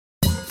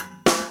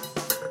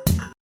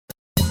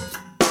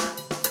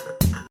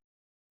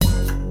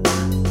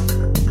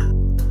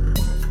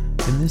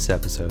this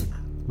episode,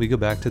 we go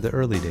back to the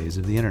early days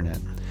of the internet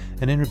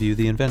and interview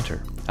the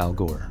inventor, Al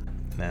Gore.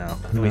 No,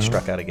 we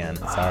struck out again.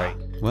 Sorry.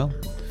 Well,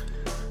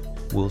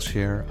 we'll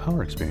share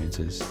our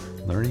experiences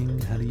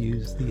learning how to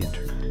use the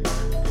internet.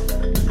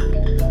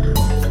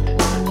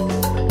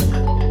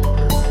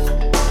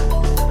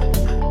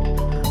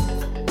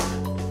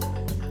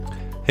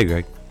 Hey,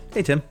 Greg.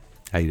 Hey, Tim.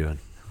 How you doing?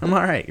 I'm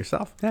all right.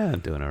 Yourself? Yeah, I'm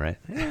doing all right.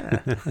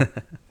 Yeah.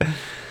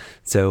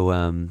 So,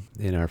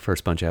 in our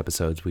first bunch of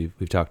episodes,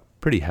 we've talked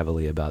pretty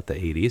heavily about the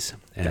 80s,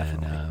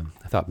 and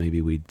I thought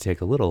maybe we'd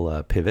take a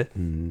little pivot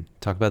and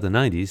talk about the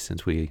 90s,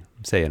 since we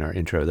say in our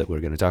intro that we're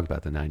going to talk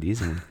about the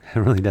 90s, and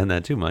haven't really done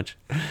that too much.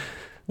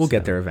 We'll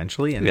get there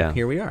eventually, and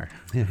here we are.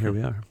 Yeah, here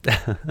we are.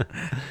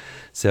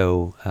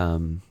 So,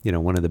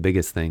 one of the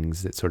biggest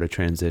things that sort of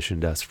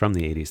transitioned us from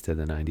the 80s to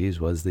the 90s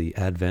was the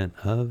advent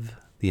of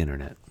the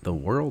internet. The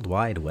World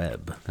Wide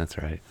Web. That's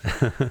right.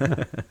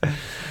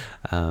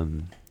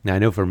 Now, I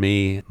know for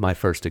me, my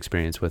first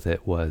experience with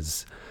it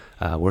was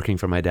working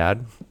for my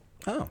dad.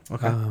 Oh,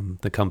 okay.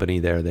 The company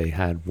there, they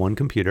had one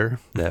computer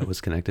that was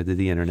connected to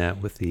the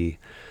internet with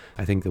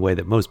I think the way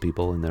that most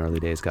people in the early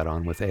days got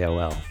on with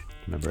AOL.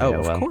 Remember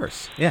AOL? Of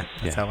course. Yeah,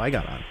 that's how I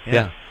got on.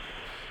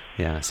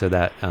 Yeah. So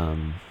that,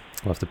 we'll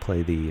have to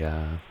play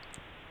the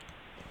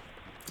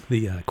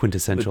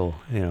quintessential,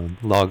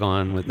 log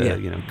on with the,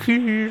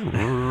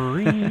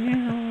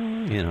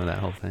 that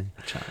whole thing.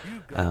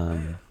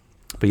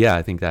 But yeah,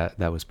 I think that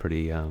was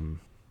pretty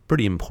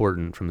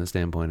important from the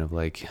standpoint of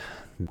like,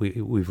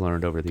 we've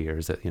learned over the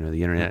years that, the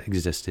internet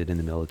existed in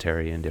the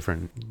military in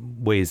different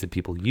ways that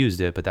people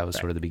used it, but that was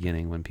sort of the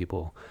beginning when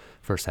people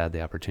first had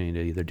the opportunity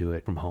to either do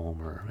it from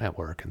home or at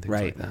work and things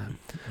like that.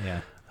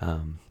 Yeah.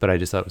 But I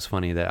just thought it was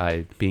funny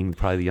that being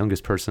probably the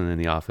youngest person in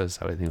the office,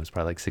 I think it was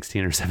probably like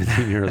 16 or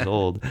 17 years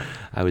old,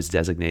 I was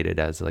designated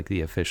as like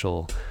the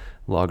official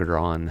logger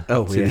on.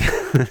 Oh, yeah.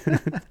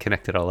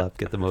 Connect it all up,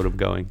 get the modem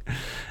going.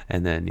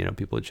 And then,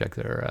 people would check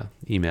their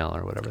email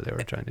or whatever they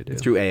were trying to do.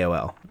 Through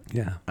AOL?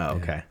 Yeah. Oh,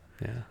 okay.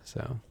 Yeah.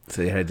 So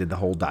you did the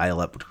whole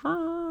dial-up,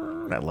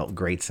 that little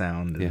great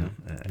sound. And,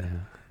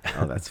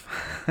 Oh, that's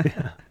fun.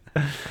 Yeah.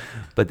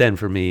 But then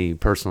for me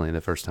personally, the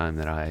first time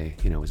that I,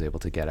 was able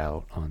to get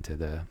out onto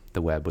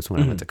the web was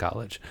when I went to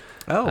college.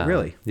 Oh,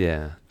 really?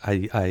 Yeah.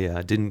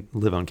 I didn't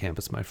live on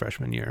campus my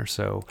freshman year.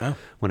 So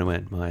when I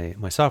went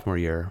my sophomore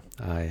year,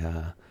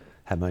 I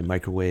had my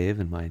microwave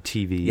and my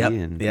TV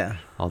and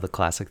all the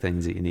classic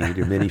things that you need,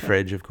 your mini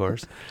fridge, of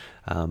course.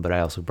 But I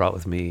also brought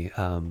with me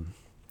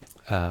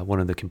one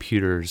of the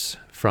computers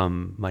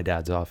from my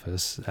dad's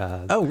office.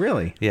 Oh,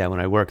 really? Yeah, when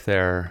I worked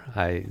there,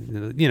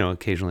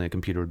 occasionally a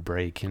computer would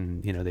break,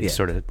 and they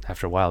sort of,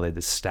 after a while, they had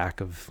this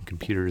stack of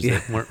computers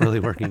that weren't really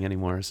working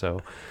anymore.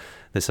 So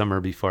the summer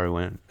before I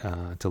went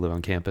to live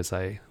on campus,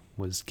 I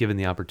was given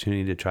the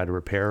opportunity to try to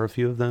repair a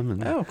few of them.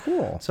 And oh,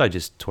 cool. So I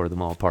just tore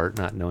them all apart,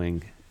 not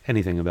knowing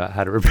anything about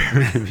how to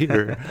repair a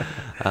computer,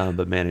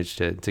 but managed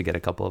to get a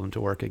couple of them to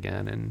work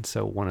again. And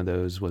so one of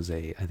those was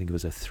I think it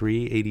was a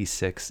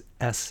 386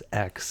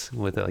 SX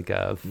with like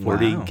a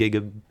 40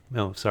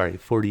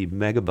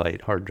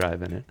 megabyte hard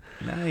drive in it.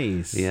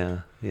 Nice.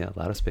 Yeah, a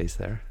lot of space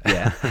there.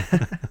 Yeah.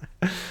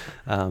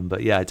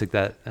 But yeah, I took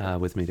that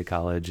with me to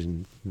college,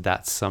 and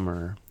that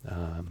summer,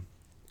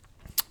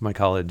 my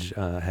college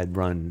had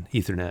run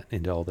Ethernet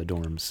into all the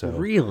dorms. So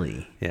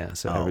really? Yeah.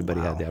 So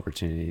everybody had the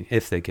opportunity,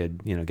 if they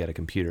could, get a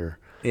computer.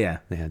 Yeah.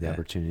 They had the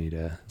opportunity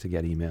to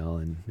get email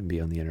and be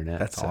on the internet.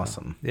 That's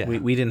awesome. Yeah.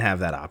 We didn't have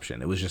that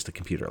option. It was just a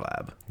computer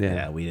lab.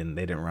 Yeah. They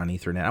didn't run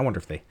Ethernet. I wonder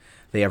if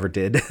they ever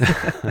did.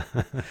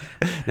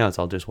 Now it's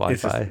all just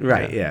Wi-Fi.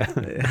 Right. Yeah.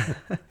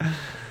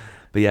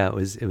 But yeah, it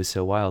was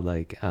so wild.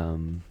 Like,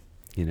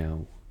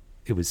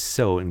 it was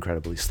so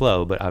incredibly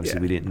slow, but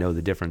obviously we didn't know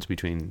the difference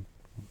between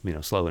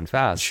slow and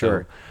fast.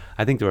 Sure. So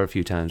I think there were a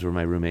few times where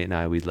my roommate and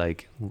I, we'd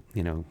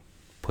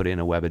put in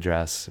a web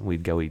address, and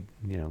we'd go eat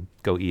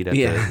at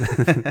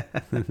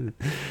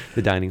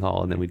the dining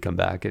hall, and then we'd come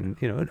back and,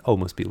 it'd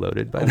almost be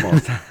loaded by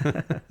almost.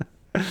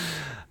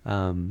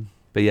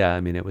 But yeah,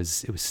 it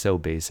was so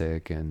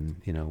basic. And,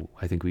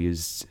 I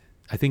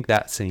think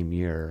that same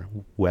year,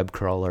 web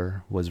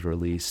crawler was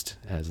released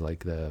as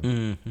like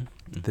the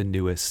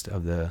newest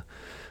of the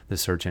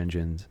search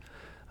engines.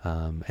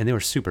 And they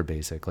were super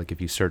basic. Like if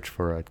you search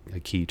for a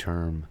key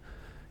term,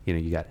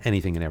 you got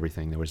anything and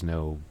everything. There was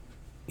no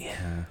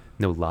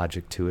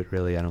logic to it,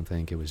 really. I don't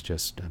think. It was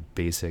just a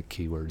basic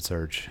keyword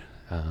search.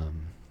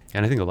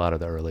 And I think a lot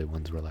of the early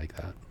ones were like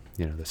that.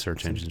 The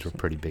search engines were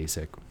pretty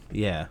basic.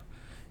 Yeah.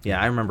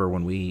 Yeah, I remember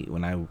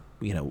when I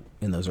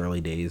in those early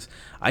days,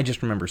 I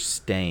just remember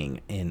staying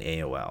in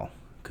AOL,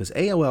 because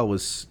AOL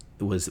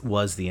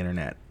was the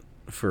internet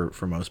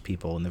for most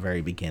people in the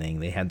very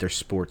beginning. They had their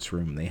sports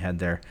room, they had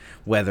their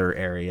weather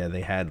area,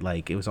 they had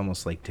it was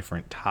almost like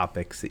different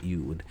topics that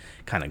you would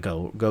kind of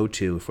go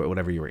to for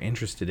whatever you were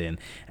interested in.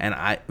 And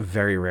I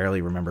very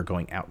rarely remember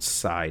going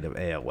outside of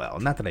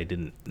AOL. Not that I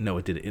didn't know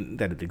that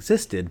it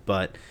existed,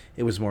 but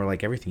it was more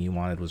like everything you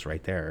wanted was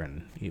right there,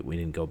 and we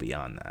didn't go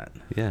beyond that.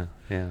 Yeah.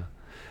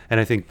 And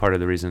I think part of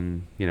the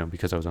reason,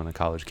 because I was on a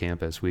college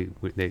campus,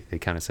 they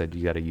kind of said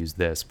you got to use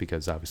this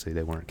because obviously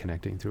they weren't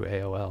connecting through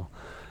AOL.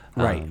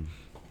 Right.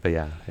 But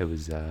yeah, it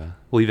was,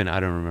 even I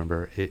don't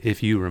remember,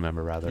 if you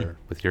remember rather,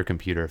 with your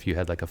computer, if you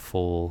had like a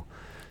full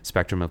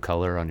spectrum of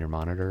color on your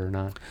monitor or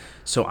not.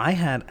 So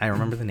I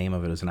remember the name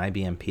of it. It was an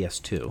IBM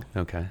PS2.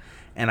 Okay.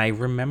 And I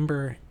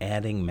remember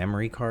adding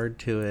memory card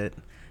to it.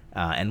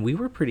 And we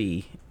were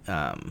pretty,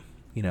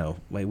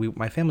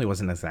 my family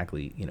wasn't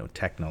exactly,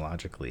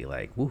 technologically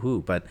like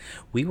woohoo, but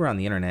we were on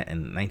the internet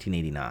in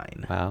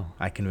 1989. Wow.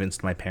 I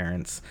convinced my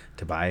parents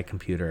to buy a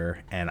computer,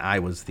 and I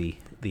was the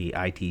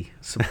IT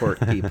support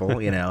people,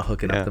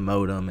 hooking up the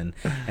modem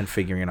and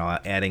figuring it all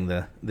out, adding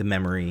the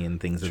memory and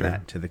things of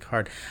that to the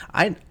card.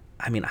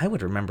 I mean, I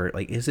would remember,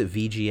 like, is it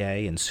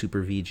VGA and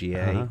Super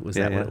VGA? Was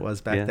that what it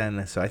was back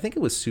then? So I think it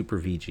was Super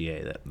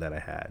VGA that I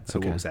had. So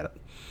what was that?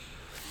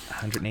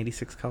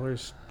 186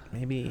 colors,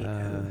 maybe?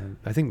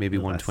 I think maybe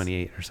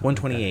 128 or something.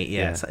 128,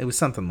 yeah. It was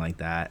something like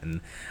that. And,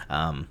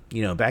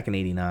 back in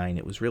 89,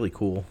 it was really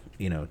cool,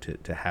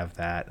 to have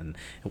that. And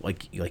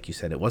like you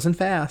said, it wasn't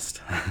fast.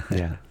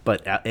 Yeah.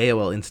 But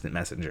AOL Instant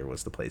Messenger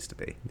was the place to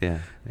be. Yeah.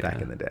 Back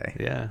in the day.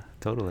 Yeah,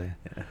 totally.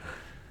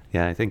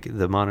 Yeah, I think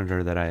the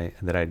monitor that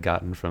I'd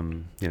gotten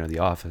from the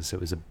office, it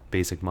was a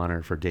basic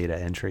monitor for data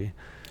entry.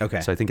 Okay.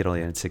 So I think it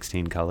only had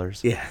 16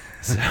 colors. Yeah.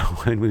 So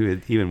when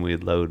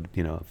we'd load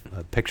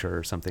a picture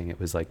or something, it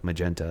was like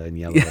magenta and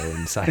yellow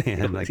and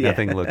cyan, like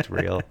nothing looked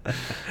real,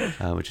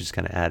 which just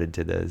kind of added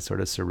to the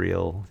sort of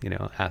surreal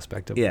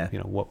aspect of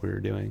what we were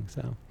doing.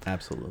 So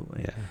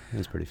absolutely. Yeah, it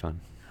was pretty fun.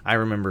 I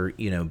remember,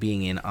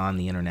 being on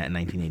the internet in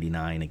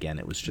 1989. Again,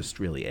 it was just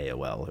really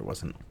AOL. There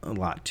wasn't a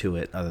lot to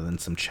it other than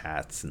some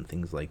chats and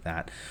things like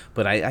that.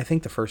 But I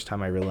think the first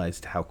time I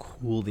realized how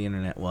cool the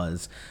internet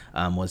was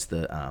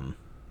the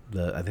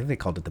I think they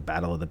called it the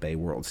Battle of the Bay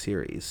World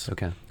Series.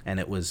 Okay. And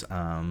it was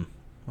oh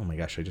my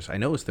gosh, I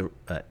know it was the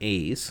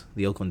A's,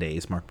 the Oakland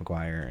A's, Mark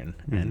McGwire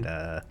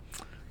and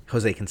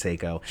Jose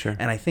Canseco. Sure.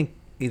 And I think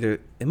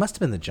either it must have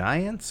been the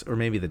Giants or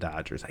maybe the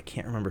Dodgers. I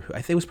can't remember who. I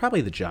think it was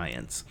probably the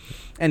Giants.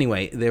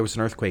 Anyway, there was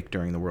an earthquake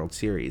during the World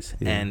Series,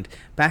 and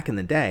back in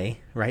the day,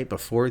 right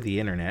before the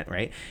internet,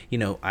 right,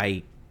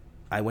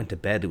 I went to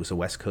bed. It was a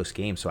West Coast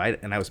game, so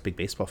I was a big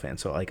baseball fan,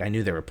 so like I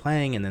knew they were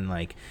playing, and then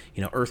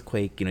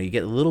earthquake, you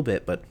get a little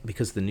bit, but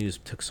because the news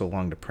took so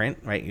long to print,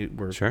 right?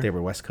 They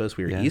were West Coast,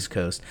 we were East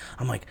Coast.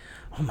 I'm like,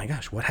 oh my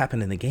gosh, what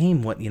happened in the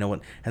game? What?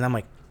 And I'm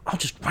like, I'll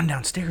just run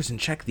downstairs and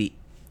check the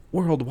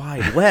World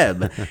Wide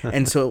Web.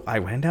 And so I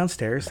went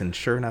downstairs and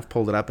sure enough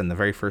pulled it up, and the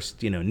very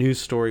first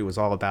news story was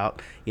all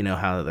about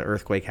how the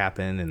earthquake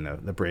happened and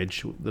the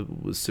bridge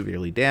was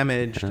severely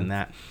damaged and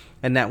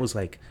that was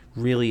like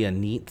really a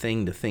neat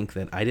thing to think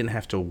that I didn't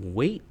have to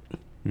wait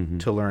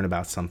to learn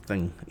about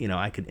something.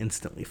 I could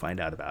instantly find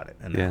out about it,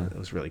 and it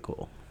was really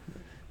cool.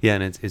 Yeah,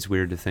 and it's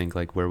weird to think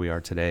like where we are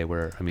today,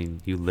 where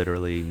you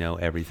literally know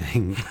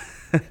everything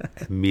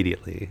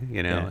immediately,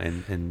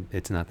 and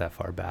it's not that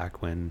far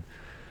back when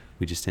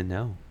we just didn't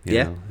know.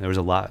 You know? There was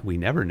a lot we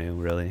never knew,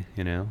 really,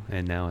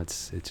 and now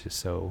it's just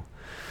so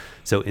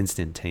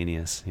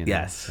instantaneous.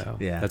 Yes. So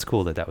that's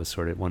cool that was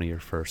sort of one of your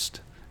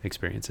first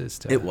experiences.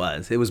 It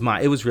was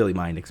really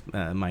mind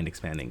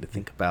expanding to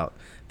think about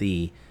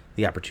the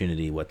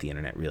opportunity, what the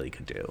internet really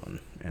could do,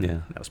 and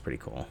that was pretty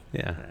cool.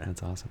 Yeah,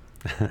 that's awesome.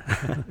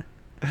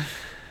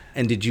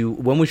 And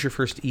when was your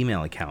first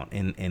email account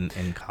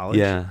in college?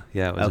 Yeah,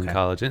 it was in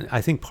college, and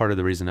I think part of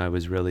the reason I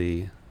was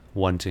really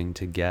wanting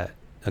to get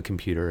a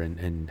computer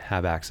and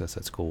have access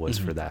at school was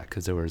for that,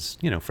 because there was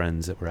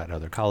friends that were at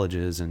other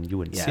colleges, and you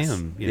wouldn't see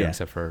them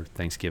except for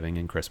Thanksgiving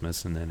and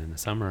Christmas, and then in the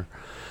summer.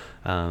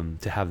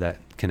 To have that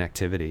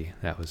connectivity,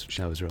 that was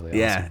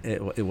really awesome. Yeah,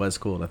 it was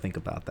cool to think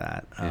about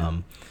that.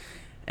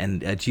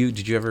 And did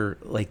you ever,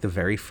 like, the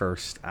very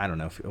first, I don't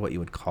know what you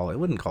would call it, I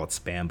wouldn't call it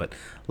spam, but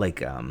like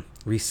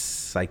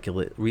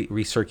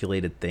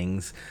recirculated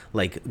things.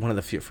 Like one of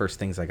the first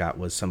things I got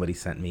was somebody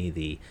sent me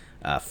the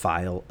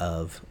file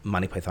of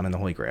Monty Python and the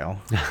Holy Grail,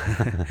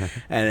 and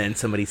then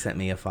somebody sent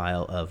me a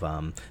file of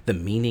the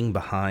meaning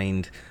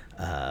behind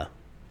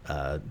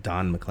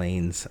Don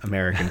McLean's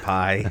American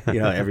Pie.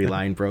 Every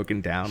line broken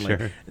down. Sure.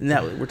 Like,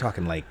 that we're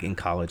talking like in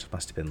college, it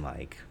must have been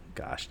like,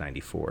 gosh,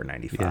 94,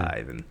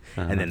 95,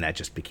 and then that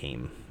just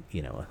became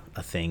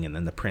a thing. And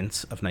then the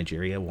Prince of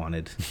Nigeria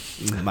wanted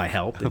my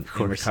help in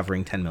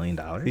recovering $10 million.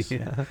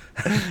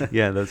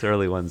 Yeah, those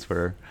early ones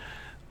were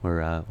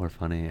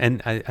funny,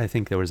 and I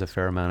think there was a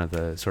fair amount of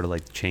the sort of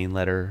like chain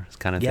letter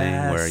kind of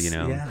thing where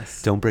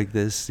don't break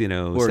this,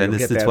 send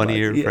this to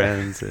 20 of your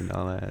friends and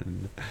all that.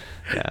 And,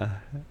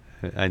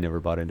 I never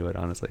bought into it,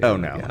 honestly. Oh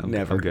no,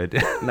 never. I'm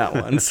good. Not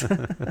once.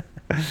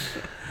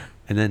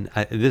 And then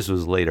this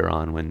was later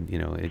on when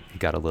it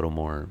got a little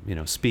more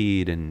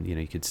speed, and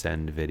you could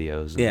send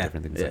videos and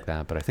different things like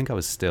that. But I think it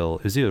was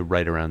either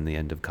right around the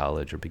end of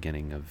college or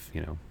beginning of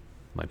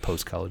my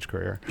post-college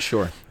career.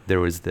 Sure. There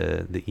was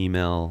the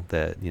email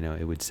that,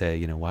 it would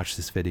say, watch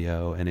this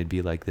video, and it'd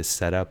be like this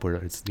setup where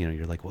it's,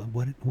 you're like,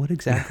 what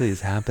exactly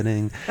is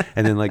happening?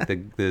 And then like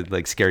the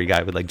like scary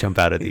guy would like jump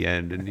out at the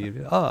end, and you'd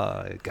be,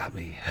 oh, it got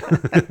me.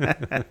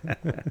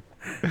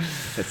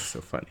 That's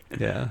so funny.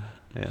 Yeah.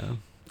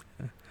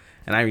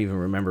 And I even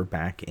remember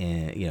back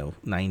in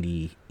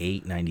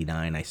 98,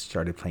 99, I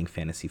started playing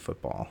fantasy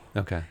football.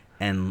 Okay.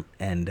 And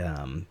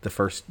the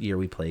first year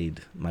we played,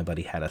 my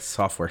buddy had a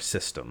software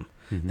system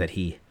that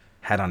he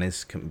had on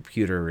his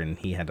computer, and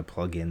he had to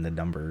plug in the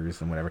numbers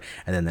and whatever.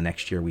 And then the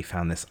next year we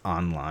found this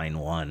online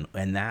one,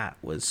 and that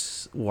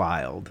was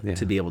wild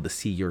to be able to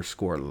see your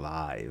score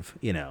live,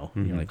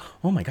 And you're like,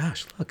 oh my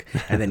gosh, look.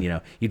 And then,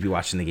 you'd be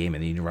watching the game,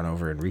 and then you'd run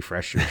over and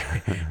refresh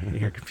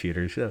your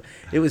computer. So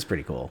it was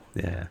pretty cool.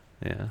 Yeah.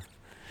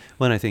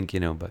 Well, and I think,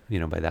 but,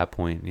 by that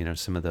point,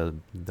 some of the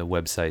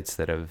websites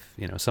that have,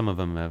 some of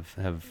them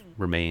have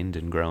remained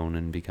and grown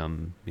and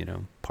become,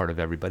 part of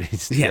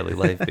everybody's daily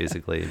life,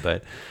 basically.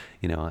 But,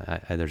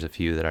 there's a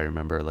few that I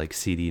remember, like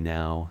CD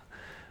Now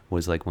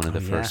was like one of the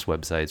first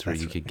websites where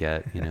you could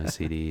get,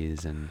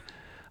 CDs. And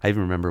I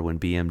even remember when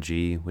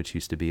BMG, which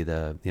used to be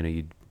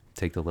you'd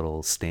take the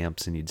little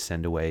stamps and you'd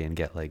send away and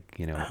get like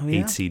 8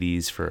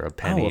 CDs for a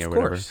penny or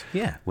whatever. Course.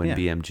 Yeah. When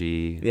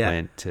BMG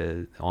went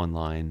to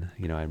online,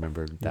 I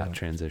remember that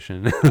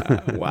transition.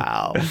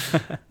 Wow.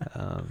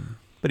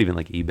 But even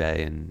like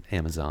eBay and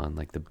Amazon,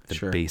 like the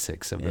Sure.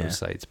 basics of those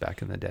sites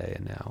back in the day,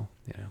 and now,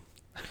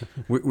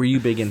 Were you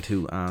big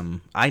into?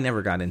 I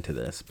never got into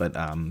this, but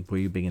were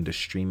you big into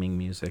streaming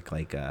music,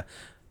 like?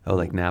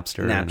 Like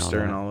Napster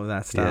and all of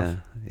that stuff.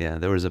 Yeah.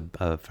 There was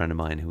a friend of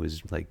mine who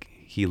was like,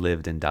 he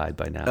lived and died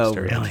by Napster. Oh,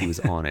 really? Like he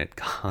was on it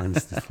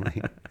constantly.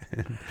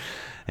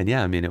 and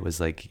yeah, I mean, it was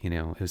like,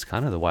 it was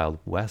kind of the Wild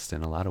West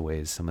in a lot of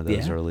ways. Some of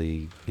those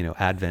early,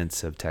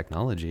 advents of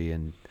technology,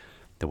 and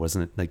there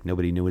wasn't like,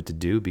 nobody knew what to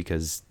do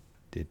because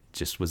it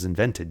just was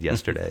invented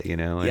yesterday,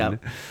 And,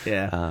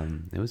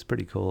 it was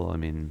pretty cool. I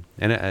mean,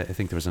 and I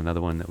think there was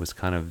another one that was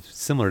kind of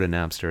similar to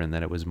Napster in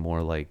that it was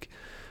more like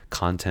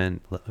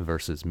content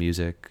versus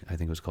music. I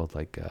think it was called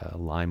like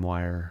LimeWire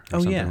or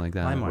something like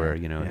that, LimeWire. where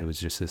it was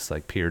just this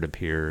like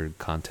peer-to-peer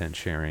content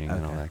sharing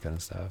and all that kind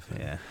of stuff.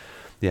 And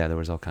there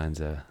was all kinds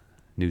of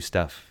new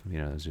stuff.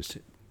 It was just,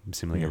 it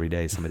seemed like every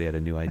day somebody had a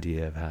new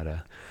idea of how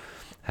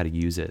to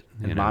use it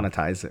and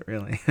monetize it,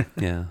 really.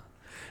 Yeah.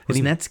 Was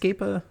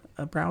Netscape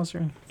a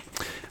browser?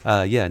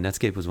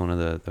 Netscape was one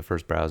of the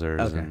first browsers,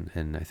 Okay.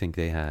 and I think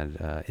they had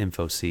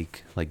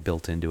InfoSeek like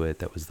built into it.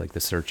 That was like the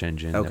search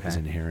engine that was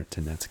inherent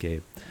to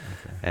Netscape.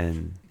 Okay.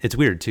 And it's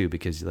weird too,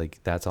 because like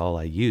that's all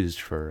I used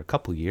for a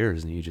couple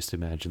years, and you just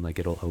imagine like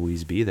it'll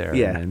always be there.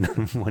 Yeah. And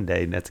then one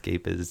day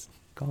Netscape is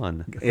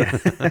gone. Yeah.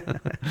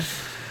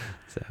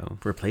 So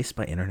replaced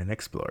by Internet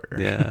Explorer.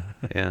 Yeah.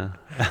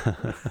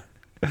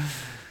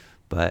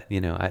 But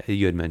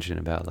you had mentioned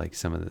about like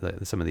some of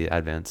the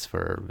advents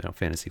for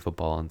fantasy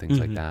football and things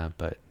like that.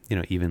 But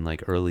even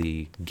like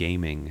early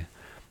gaming,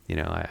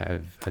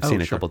 I've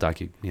seen a couple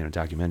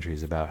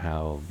documentaries about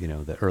how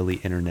the early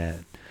internet,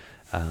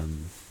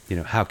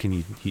 how can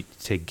you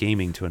take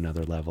gaming to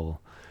another level,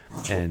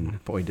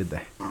 and boy did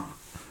they.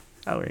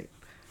 Oh right.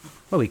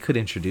 Well, we could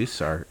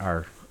introduce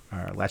our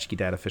Latchkey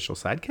Dad official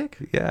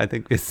sidekick. Yeah, I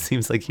think it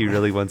seems like he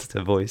really wants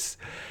to voice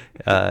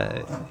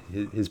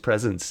his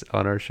presence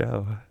on our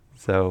show.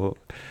 So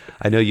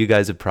I know you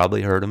guys have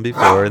probably heard him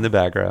before in the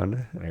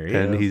background,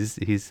 and he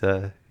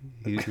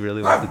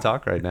really wants to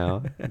talk right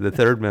now. The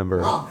third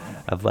member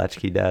of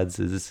Latchkey Dads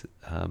is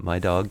my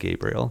dog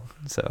Gabriel.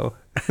 So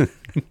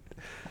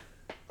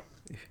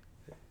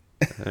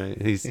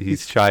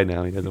he's shy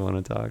now. He doesn't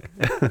want to talk.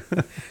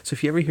 So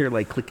if you ever hear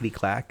like clickety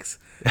clacks,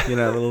 a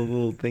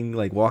little thing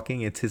like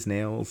walking, it's his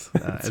nails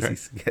as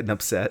he's getting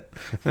upset.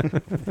 There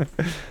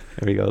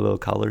we go, a little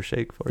collar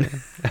shake for you.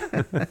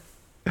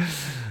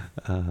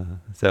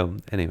 So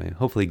anyway,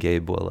 hopefully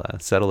Gabe will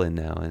settle in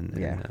now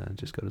and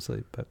just go to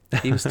sleep. But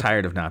he was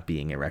tired of not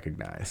being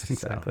recognized.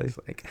 Exactly.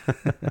 So it's like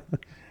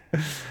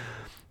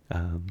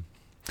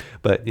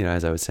but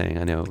as I was saying,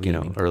 I know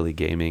early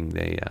gaming,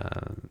 they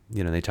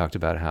they talked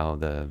about how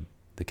the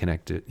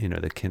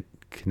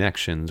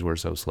connections were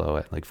so slow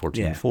at like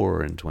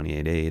 14.4 and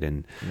 28.8,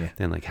 and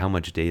then like how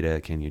much data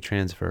can you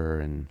transfer,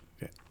 and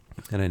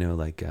I know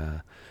like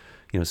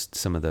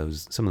some of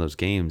those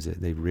games,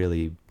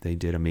 they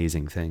did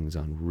amazing things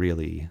on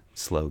really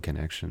slow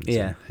connections.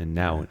 Yeah. And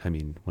now, I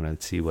mean, when I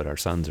see what our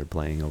sons are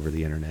playing over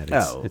the internet,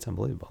 it's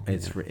unbelievable.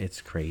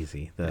 It's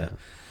crazy.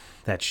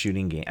 That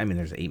shooting game. I mean,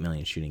 there's 8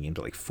 million shooting games,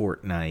 like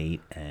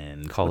Fortnite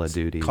and Call of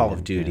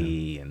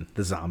Duty, and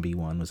the zombie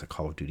one was a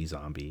Call of Duty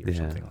Zombie or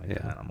something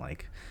like that. I'm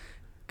like,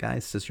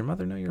 guys, does your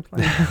mother know you're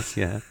playing this?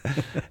 Yeah.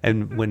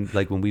 And when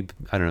we,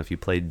 I don't know if you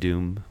played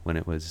Doom when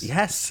it was.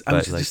 Yes, I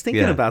was just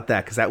thinking about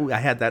that, because I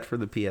had that for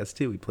the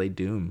PS2. We played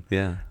Doom.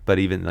 Yeah, but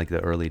even like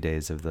the early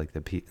days of like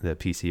the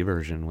PC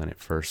version when it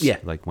first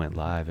like went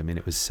live, I mean,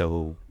 it was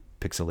so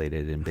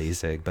pixelated and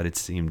basic, but it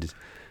seemed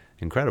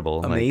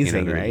incredible,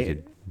 amazing, like, right? You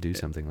could do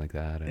something like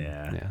that.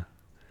 And,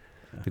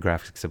 the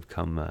graphics have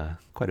come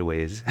quite a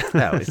ways.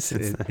 No,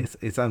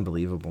 it's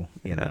unbelievable,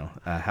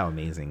 how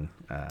amazing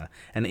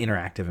and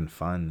interactive and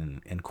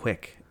fun and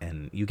quick.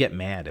 And you get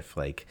mad if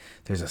like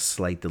there's a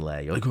slight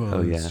delay. You're like,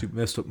 oh yeah, you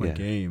messed up my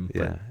game.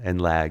 Yeah,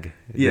 and lag.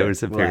 There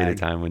was a period of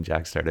time when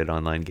Jack started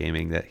online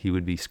gaming that he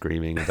would be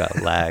screaming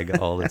about lag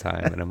all the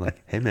time, and I'm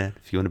like, hey man,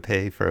 if you want to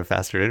pay for a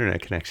faster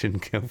internet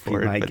connection, go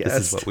for it. But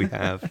this is what we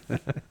have.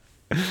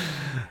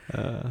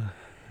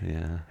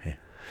 Yeah.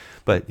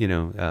 But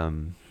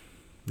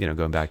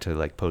going back to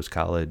like post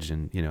college,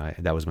 and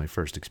that was my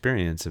first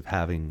experience of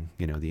having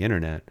the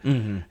internet.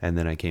 Mm-hmm. And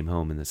then I came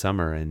home in the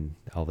summer, and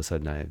all of a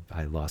sudden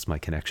I lost my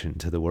connection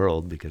to the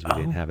world because we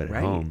didn't have it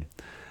at home.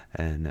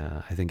 And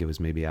I think it was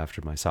maybe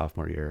after my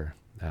sophomore year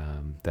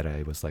that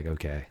I was like,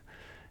 okay,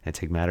 I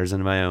take matters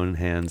into my own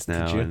hands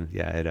now. And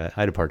yeah, I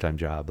had a part-time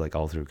job like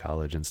all through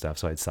college and stuff,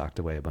 so I'd socked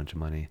away a bunch of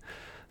money.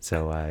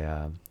 So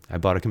I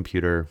bought a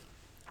computer.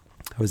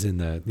 I was in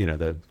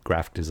the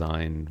graphic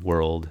design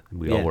world.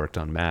 We all worked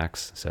on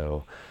Macs.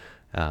 So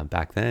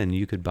back then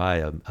you could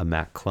buy a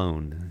Mac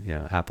clone.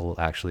 Apple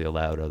actually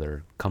allowed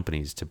other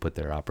companies to put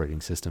their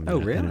operating system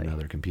in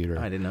another computer.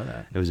 I didn't know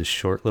that. It was a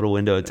short little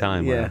window of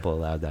time where Apple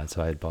allowed that.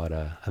 So I had bought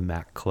a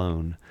Mac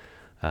clone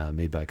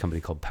made by a company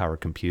called Power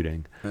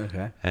Computing.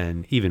 Okay.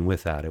 And even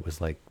with that, it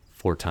was like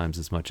 4 times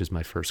as much as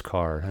my first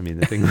car. I mean,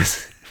 the thing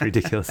was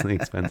ridiculously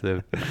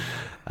expensive.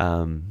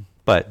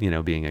 But,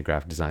 being a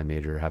graphic design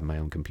major, having my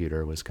own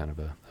computer was kind of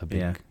a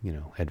big,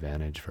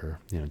 advantage for,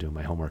 doing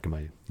my homework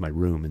in my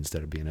room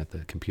instead of being at the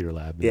computer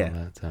lab and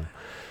all that. So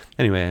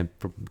anyway, I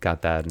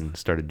got that and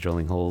started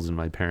drilling holes in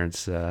my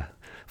parents'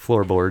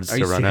 floorboards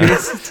to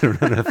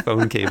run a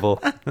phone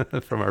cable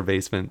from our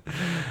basement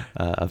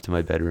up to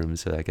my bedroom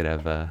so I could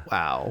have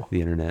the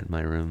internet in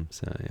my room.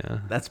 So yeah,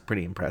 that's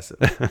pretty impressive.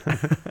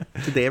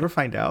 Did they ever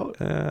find out?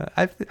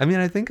 I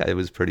think I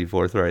was pretty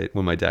forthright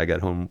when my dad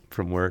got home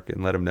from work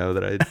and let him know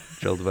that I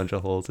drilled a bunch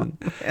of holes, and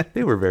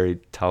they were very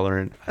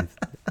tolerant.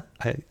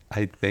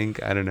 I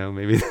think, I don't know,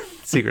 maybe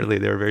secretly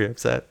they were very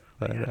upset.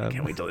 But I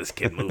can't wait till this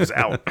kid moves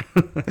out.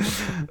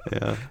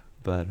 Yeah,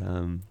 but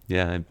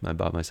I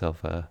bought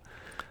myself a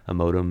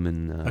modem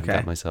and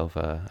got myself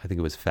I think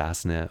it was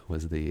Fastnet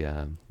was the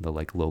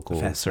like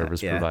local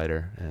service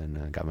provider,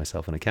 and got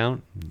myself an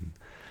account and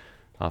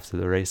off to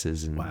the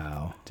races. And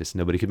just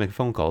nobody could make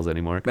phone calls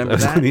anymore. Remember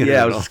that?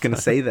 Yeah, I was just gonna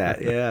say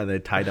that. Yeah, they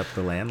tied up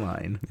the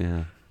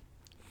landline.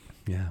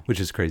 Yeah, which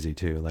is crazy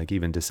too. Like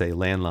even to say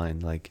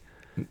landline, like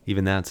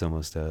even that's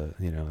almost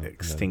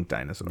extinct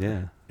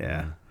dinosaur.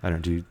 Yeah. I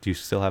don't. Do you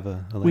still have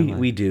a landline?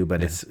 We do,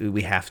 but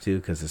we have to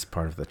because it's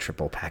part of the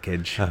triple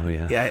package. Oh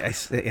yeah. Yeah,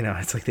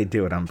 it's like they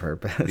do it on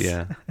purpose.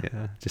 Yeah,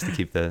 just to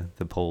keep the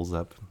poles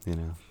up. Yeah.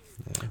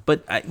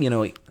 But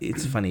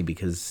it's funny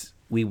because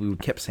we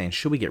kept saying,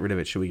 should we get rid of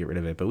it? Should we get rid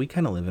of it? But we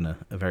kind of live in a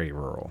very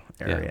rural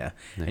area,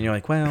 and you're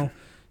like, well,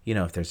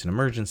 if there's an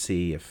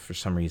emergency, if for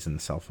some reason the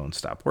cell phones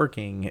stop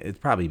working,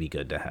 it'd probably be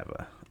good to have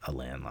a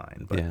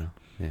landline. But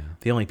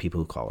the only people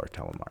who call are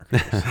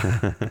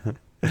telemarketers.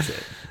 That's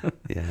it.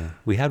 Yeah,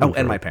 we had.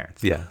 And my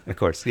parents. Yeah, of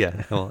course.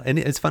 Yeah. Well, and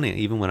it's funny.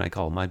 Even when I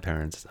call my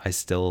parents, I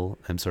still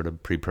am sort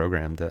of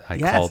pre-programmed that I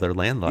call their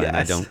landline. Yes.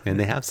 I don't, and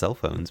they have cell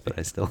phones, but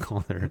I still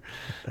call their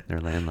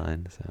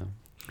landline. So.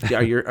 Yeah,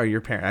 are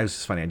your parents? I was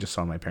just funny. I just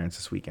saw my parents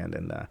this weekend,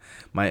 and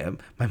my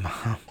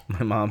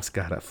mom's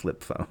got a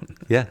flip phone.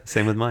 Yeah,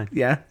 same with mine.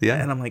 Yeah.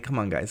 And I'm like, come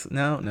on, guys.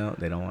 No,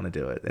 they don't want to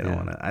do it. They don't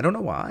want to. I don't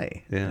know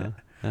why. Yeah.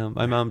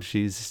 My mom,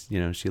 she's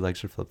she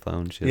likes her flip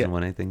phone. She doesn't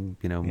want anything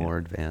more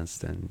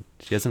advanced, and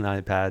she has an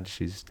iPad.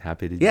 She's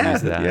happy to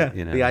use that.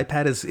 Yeah. The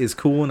iPad is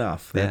cool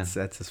enough. That's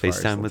as far as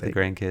FaceTime with the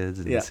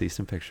grandkids and see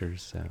some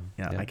pictures. So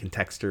I can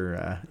text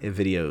her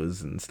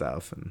videos and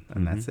stuff,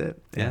 and that's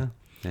it. Yeah.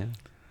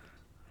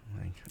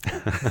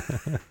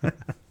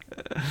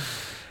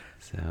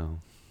 So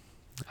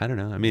I don't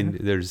know. I mean,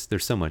 there's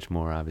so much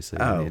more obviously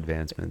in the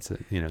advancements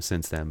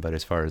since then. But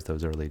as far as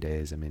those early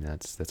days, I mean,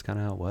 that's kind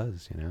of how it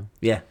was.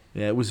 Yeah.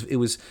 It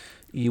was.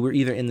 You were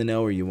either in the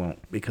know or you won't,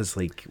 because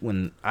like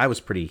when I was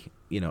pretty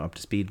up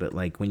to speed, but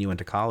like when you went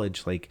to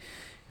college, like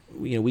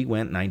we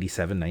went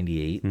 97,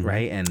 98,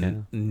 right?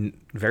 And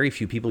very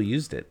few people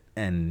used it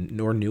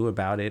nor knew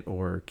about it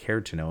or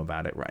cared to know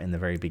about it right in the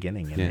very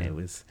beginning. And it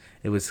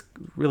was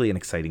really an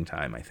exciting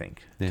time, I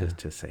think,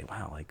 to say,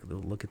 wow, like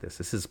look at this.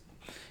 This is,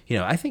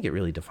 I think it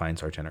really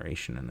defines our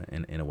generation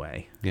in a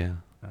way. Yeah.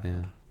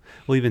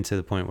 Well, even to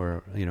the point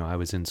where, I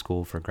was in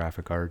school for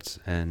graphic arts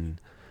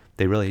and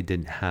they really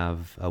didn't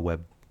have a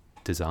web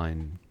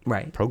design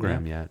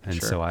program yet,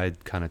 and so I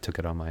kind of took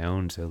it on my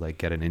own to like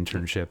get an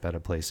internship at a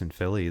place in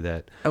Philly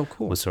that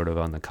was sort of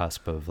on the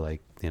cusp of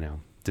like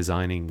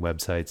designing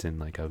websites in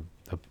like a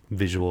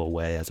visual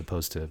way, as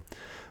opposed to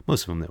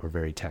most of them that were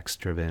very text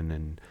driven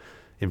and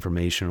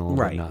informational,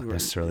 but not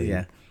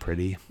necessarily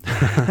pretty.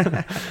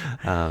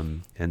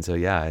 And so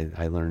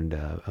I learned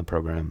a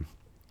program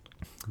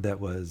that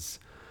was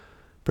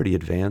pretty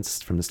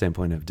advanced from the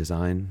standpoint of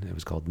design. It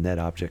was called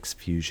NetObjects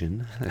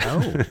Fusion.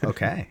 Oh,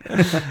 okay.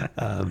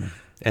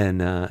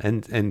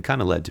 and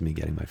kind of led to me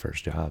getting my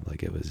first job.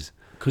 Like it was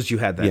because you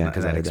had that,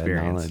 because I had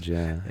experience. that knowledge.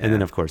 Yeah. And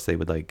then of course they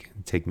would like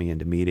take me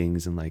into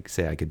meetings and like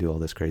say I could do all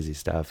this crazy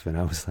stuff, and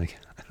I was like,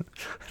 I don't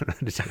know how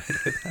to do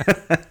any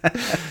of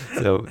that.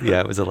 So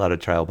yeah, it was a lot of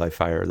trial by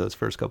fire those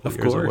first couple of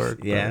years of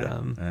work.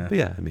 Yeah. But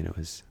yeah, I mean it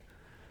was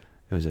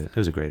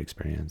a great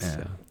experience. Yeah.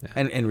 So, yeah.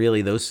 And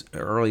really those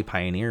early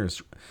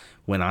pioneers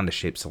went on to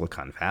shape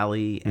Silicon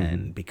Valley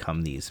and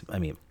become these, I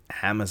mean,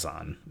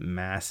 Amazon,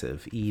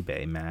 massive,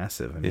 eBay,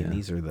 massive. I mean,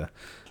 these are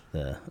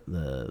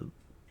the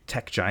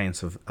tech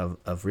giants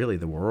of really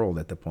the world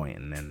at the point.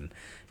 And then,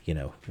 you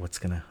know, what's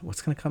gonna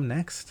come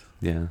next?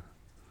 Yeah.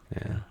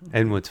 Yeah.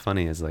 And what's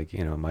funny is like,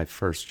 you know, my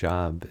first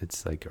job,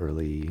 it's like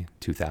early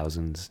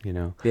 2000s, you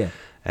know? Yeah.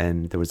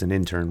 And there was an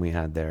intern we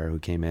had there who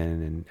came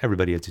in, and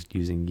everybody is just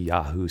using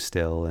Yahoo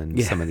still and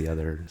some of the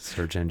other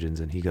search engines.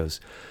 And he goes,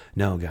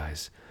 no,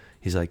 guys.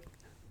 He's like,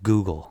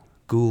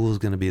 Google's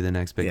going to be the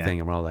next big thing.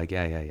 And we're all like,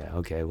 yeah.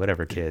 Okay,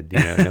 whatever, kid.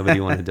 You know, nobody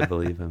wanted to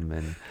believe him.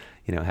 And,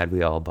 you know, had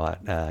we all bought,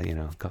 you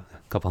know, a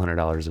couple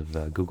 $100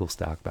 of Google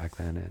stock back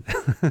then,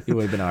 it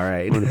would have been all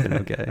right. Would have been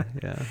okay.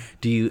 Yeah.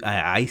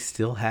 I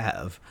still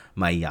have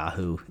my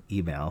Yahoo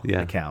email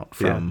account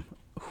from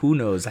who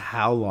knows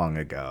how long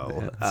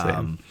ago. Yeah,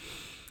 same.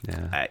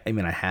 I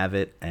mean, I have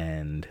it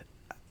and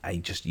I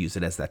just use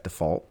it as that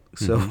default.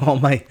 So all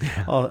my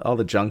all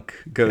the junk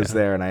goes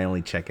there, and I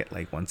only check it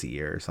like once a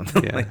year or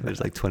something. Yeah, like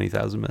there's like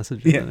 20,000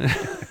 messages in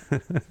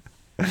it.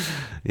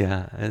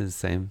 Yeah, it's the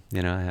same.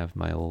 You know, I have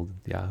my old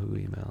Yahoo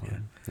email. Yeah.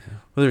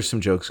 Well, there's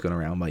some jokes going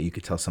around about you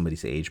could tell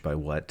somebody's age by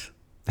what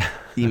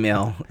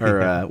email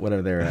or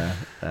whatever their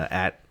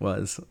at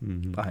was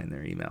behind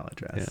their email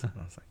address. Yeah.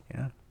 I was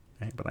like,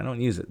 right, but I don't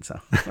use it, so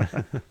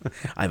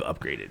I've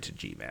upgraded to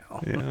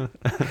Gmail.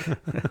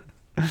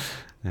 Yeah,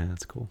 yeah,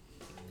 that's cool.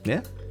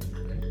 Yeah.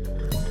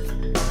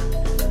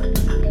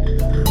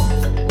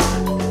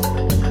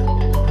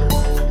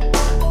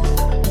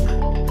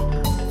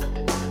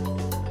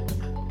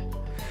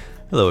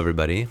 Hello,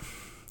 everybody,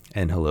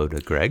 and hello to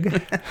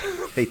Greg.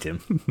 Hey,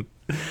 Tim.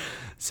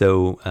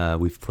 So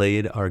we've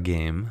played our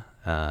game,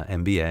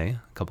 MBA,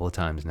 a couple of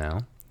times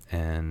now,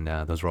 and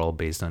those were all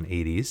based on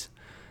 80s.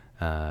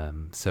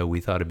 So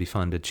we thought it'd be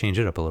fun to change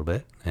it up a little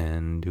bit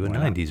and do a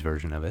 90s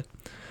version of it.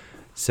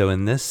 So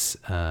in this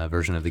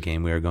version of the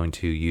game, we are going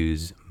to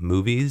use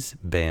movies,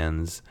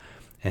 bands,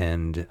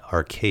 and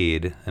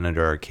arcade. And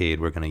under arcade,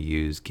 we're going to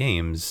use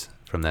games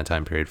from that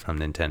time period from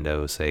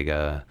Nintendo,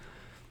 Sega,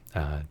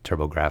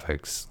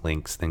 TurboGrafx,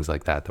 Lynx, things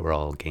like that were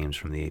all games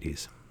from the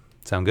 80s.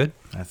 Sound good?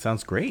 That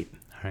sounds great.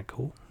 All right,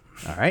 cool.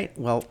 All right.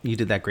 Well, you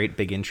did that great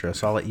big intro,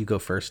 so I'll let you go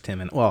first,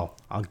 Tim. And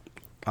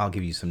I'll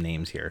give you some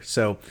names here.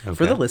 So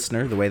for the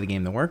listener, the way the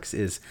game works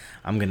is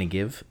I'm going to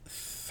give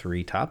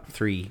top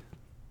three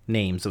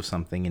names of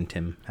something, and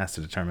Tim has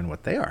to determine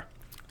what they are.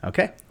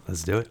 Okay?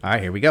 Let's do it. All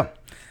right, here we go.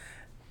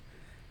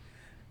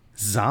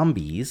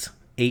 Zombies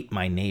ate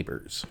my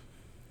neighbors.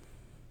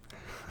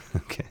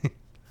 Okay.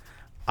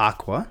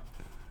 Aqua.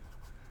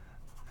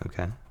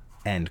 Okay.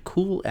 And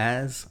cool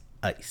as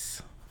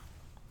ice.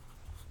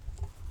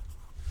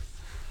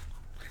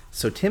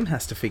 So Tim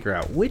has to figure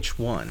out which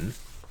one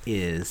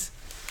is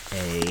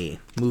a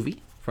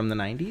movie from the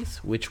 90s,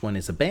 which one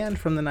is a band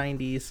from the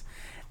 90s,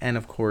 and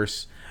of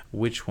course,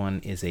 which one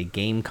is a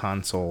game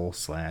console /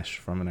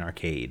 from an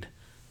arcade,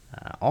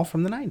 all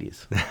from the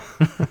 90s.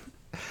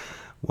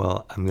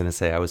 Well, I'm going to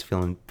say I was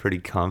feeling pretty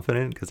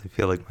confident because I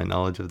feel like my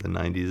knowledge of the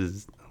 90s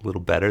is a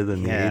little better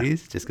than the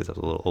 80s, just because I was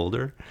a little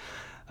older.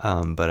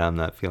 But I'm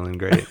not feeling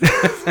great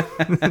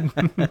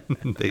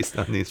based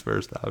on these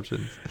first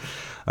options.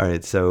 All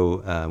right,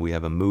 so we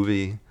have a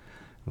movie,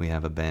 we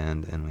have a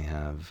band, and we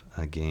have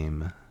a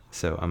game.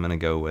 So I'm going to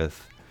go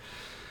with,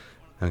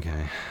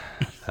 okay.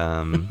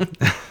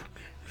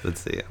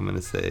 Let's see. I'm going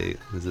to say,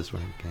 is this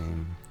right?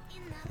 Game,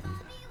 band,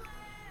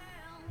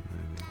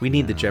 movie. We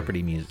need the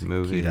Jeopardy music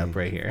queued up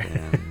right here.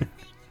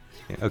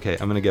 Okay,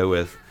 I'm going to go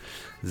with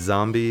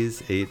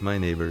Zombies Ate My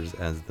Neighbors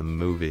as the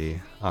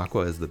movie,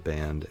 Aqua as the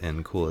band,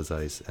 and Cool as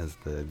Ice as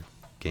the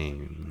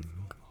game.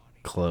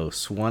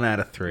 Close. 1 out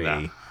of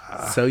 3.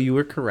 So you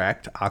were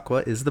correct.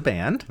 Aqua is the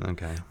band.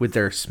 Okay. With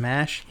their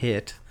smash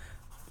hit,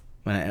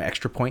 an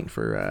extra point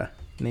for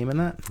naming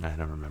that? I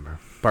don't remember.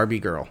 Barbie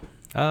Girl.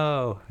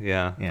 Oh,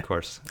 yeah. Of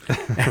course.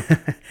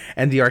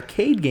 And the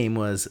arcade game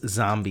was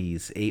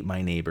Zombies Ate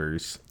My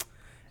Neighbors,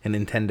 a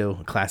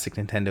classic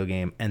Nintendo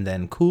game. And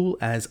then Cool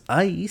as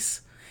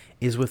Ice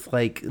is with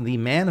like the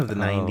man of the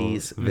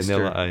 90s,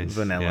 Vanilla Mr. Ice.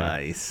 Vanilla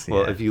Ice.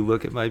 Well, if you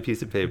look at my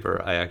piece of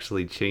paper, I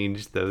actually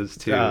changed those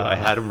two. I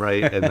had them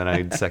right, and then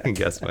I second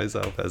guessed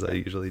myself as I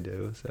usually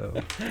do. So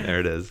there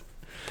it is.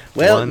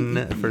 Well,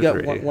 1 for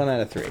 3. 1 out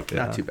of 3.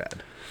 Yeah. Not too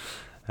bad.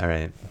 All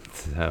right.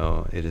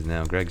 So it is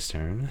now Greg's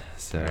turn.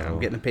 So I'm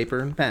getting a paper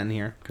and pen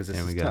here because this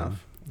is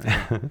tough.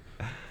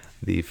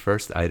 The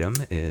first item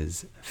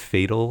is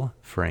Fatal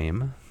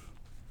Frame.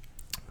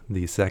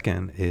 The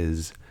second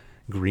is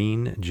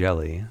Green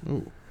Jelly.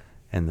 Ooh.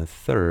 And the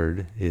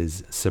third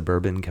is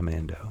Suburban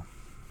Commando.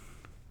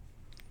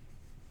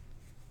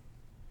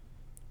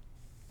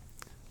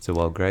 So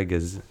while Greg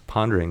is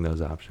pondering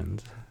those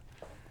options,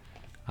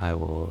 I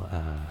will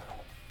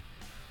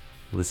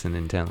listen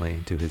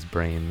intently to his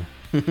brain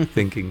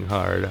thinking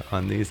hard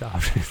on these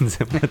options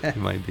and what they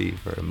might be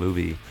for a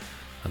movie,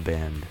 a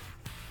band,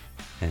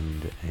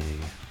 and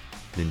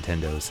a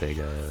Nintendo,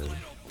 Sega,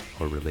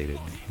 or related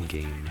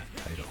game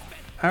title.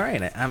 All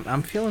right,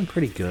 I'm feeling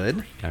pretty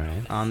good. All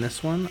right. On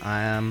this one.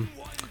 I'm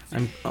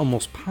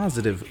almost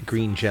positive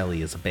Green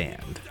Jelly is a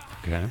band.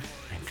 Okay.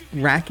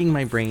 Racking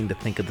my brain to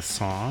think of the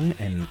song,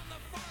 and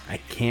I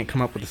can't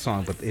come up with the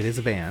song, but it is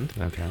a band.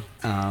 Okay.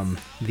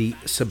 The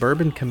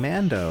Suburban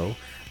Commando,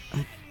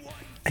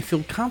 I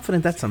feel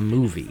confident that's a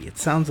movie. It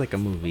sounds like a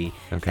movie.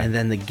 Okay. And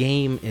then the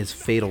game is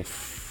Fatal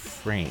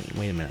Frame.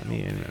 Wait a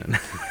minute.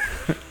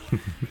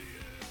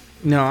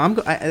 No,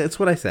 that's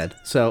what I said.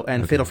 So,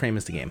 and okay. Fatal Frame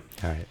is the game.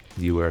 All right.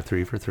 You were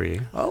 3 for 3.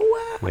 Oh,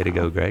 wow. Way to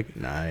go, Greg.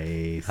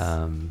 Nice.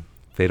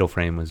 Fatal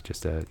Frame was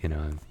just a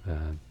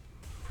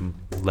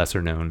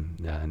lesser known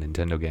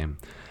Nintendo game.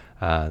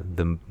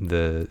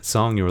 The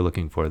song you were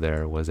looking for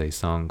there was a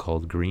song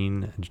called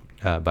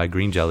by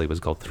Green Jelly. It was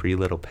called Three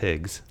Little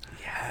Pigs.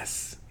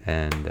 Yes.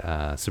 And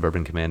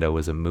Suburban Commando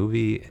was a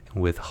movie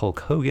with Hulk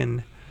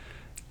Hogan.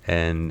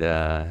 And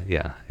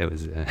it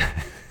was.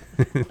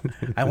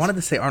 I wanted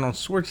to say Arnold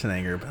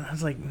Schwarzenegger, but I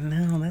was like,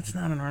 no, that's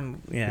not an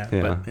Arnold.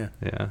 Yeah.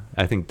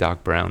 I think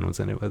Doc Brown was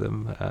in it with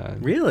him.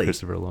 Really?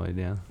 Christopher Lloyd.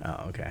 Yeah.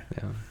 Oh, okay.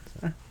 Yeah.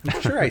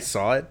 I'm sure I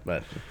saw it,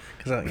 but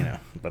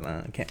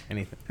I can't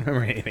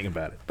remember anything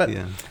about it. But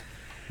yeah,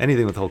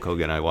 anything with Hulk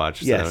Hogan I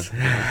watched. Yes, so.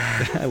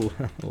 I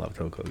loved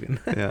Hulk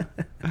Hogan. Yeah.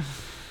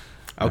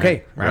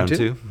 Okay, right. round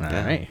two. All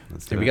yeah. right,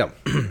 here we go.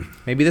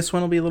 Maybe this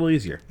one will be a little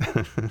easier.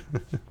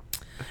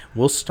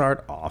 We'll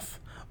start off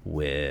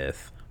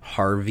with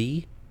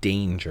Harvey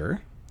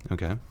Danger.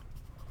 Okay.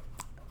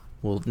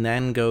 We'll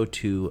then go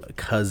to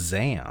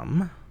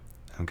Kazam.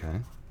 Okay.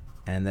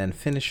 And then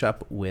finish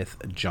up with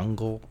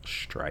Jungle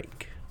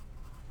Strike.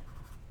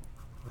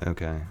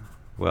 Okay.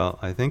 Well,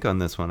 I think on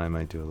this one I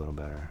might do a little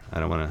better. I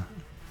don't want to.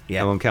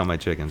 Yeah. I won't count my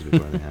chickens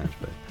before they hatch.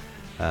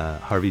 But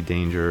Harvey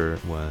Danger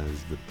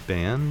was the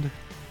band.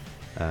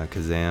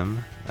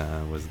 Kazam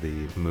was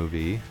the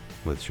movie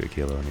with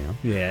Shaquille O'Neal.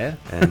 Yeah.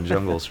 And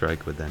Jungle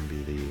Strike would then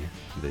be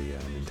the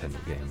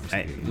Nintendo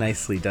game.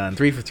 Nicely done.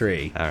 3 for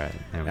 3. All right.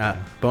 There we go.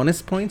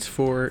 Bonus points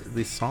for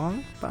the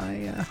song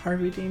by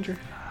Harvey Danger.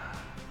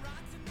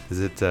 Is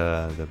it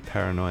the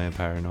Paranoia,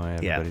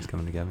 Everybody's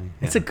Coming Together?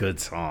 Yeah. It's a good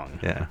song.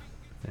 Yeah.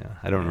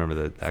 I don't remember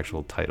the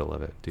actual title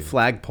of it. Do you?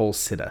 Flagpole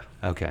Sitta.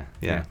 Okay.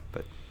 Yeah.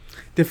 But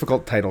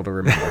difficult title to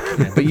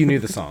remember. But you knew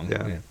the song.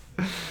 Yeah.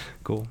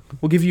 Cool.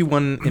 We'll give you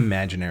one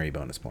imaginary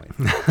bonus point.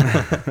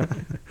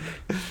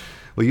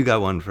 Well, you got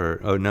one for.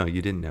 Oh no,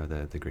 you didn't know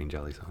the Green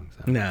Jelly song.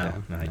 So,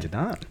 no, I did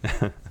not.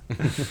 All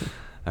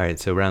right.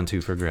 So round 2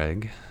 for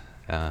Greg.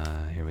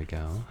 Here we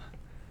go.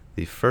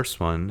 The first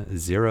one,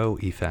 Zero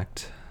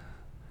Effect.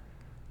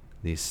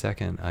 The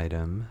second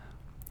item,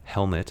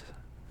 Helmet.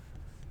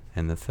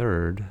 And the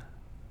third,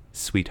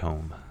 Sweet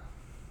Home.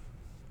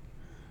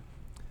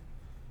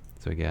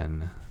 So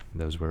again,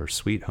 those were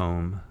Sweet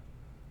Home,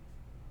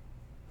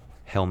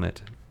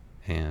 Helmet,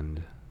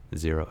 and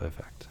Zero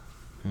Effect.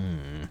 I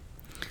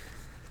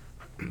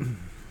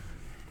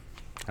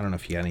don't know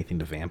if you got anything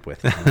to vamp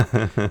with.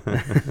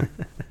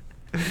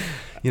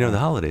 The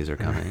holidays are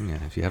coming,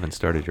 and if you haven't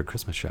started your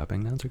Christmas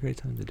shopping, now's a great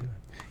time to do it.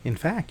 In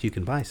fact, you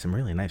can buy some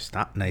really nice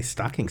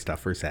stocking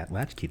stuffers at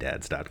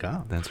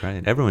latchkeydads.com. That's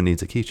right. Everyone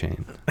needs a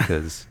keychain,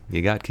 because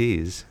you got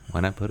keys. Why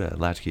not put a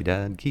Latchkey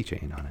Dad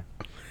keychain on it?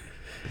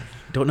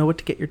 Don't know what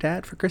to get your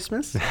dad for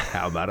Christmas?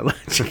 How about a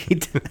Latchkey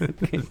Dad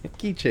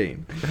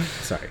keychain?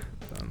 Sorry.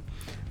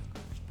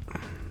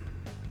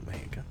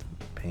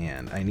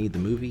 And I need the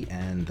movie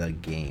and the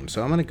game.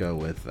 So I'm going to go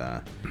with...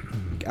 all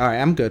right,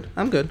 I'm good.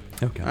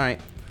 Okay. All right.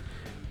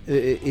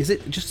 Is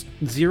it just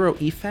Zero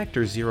Effect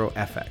or Zero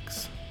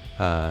FX?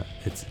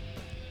 It's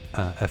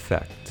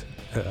effect.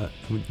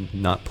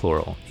 Not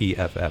plural.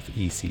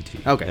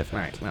 EFFECT. Okay. Effect. All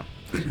right. Well,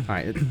 all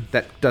right.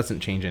 That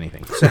doesn't change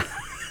anything.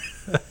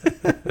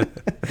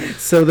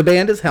 So the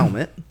band is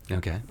Helmet.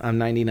 Okay. I'm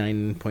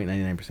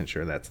 99.99%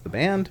 sure that's the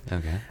band.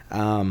 Okay.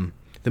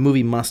 The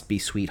movie must be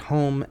Sweet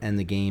Home, and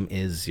the game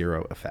is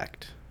Zero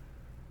Effect.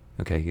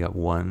 Okay, you got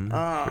 1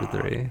 for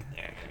 3.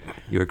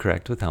 You were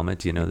correct with Helmet.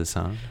 Do you know the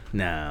song?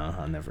 No,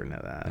 I'll never know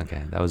that.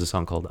 Okay, that was a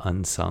song called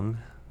Unsung.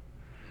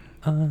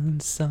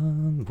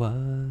 Unsung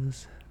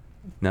was...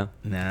 No?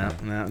 No.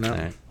 All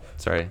right.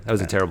 Sorry, that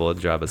was a terrible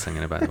job of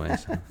singing it, by the way.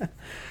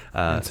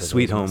 So.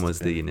 Sweet Home was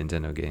the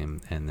Nintendo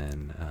game, and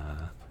then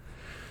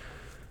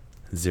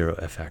Zero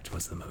Effect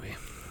was the movie.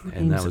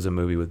 And that was a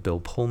movie with Bill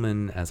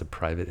Pullman as a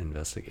private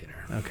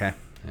investigator. Okay.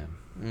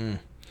 Yeah.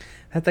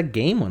 That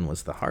game one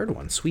was the hard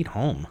one. Sweet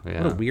Home.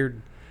 Yeah. What a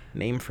weird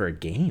name for a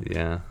game.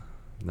 Yeah.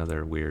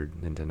 Another weird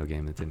Nintendo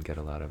game that didn't get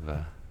a lot of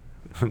lot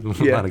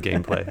of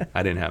gameplay.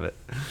 I didn't have it.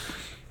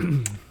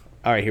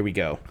 All right, here we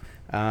go.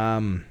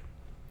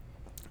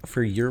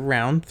 For your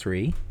round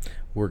 3,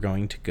 we're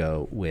going to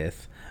go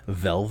with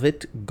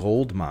Velvet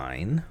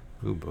Goldmine.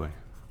 Oh boy.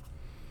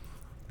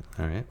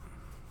 All right.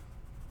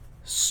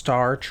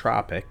 Star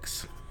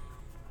Tropics,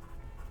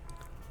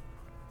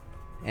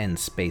 and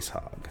Space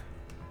Hog.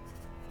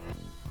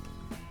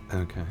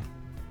 Okay.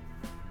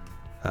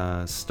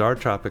 Star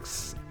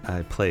Tropics,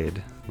 I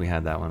played. We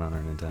had that one on our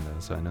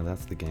Nintendo, so I know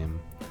that's the game.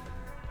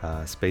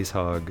 Space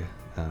Hog,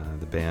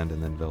 the band,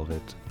 and then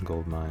Velvet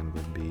Goldmine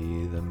would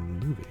be the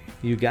movie.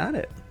 You got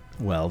it.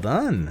 Well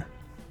done.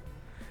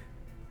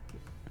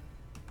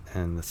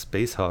 And the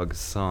Space Hog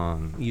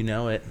song. You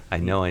know it. I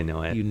know it.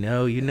 You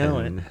know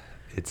and it.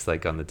 It's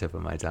like on the tip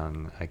of my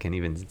tongue. I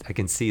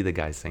can see the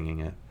guy singing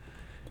it.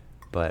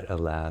 But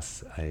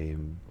alas,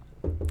 I'm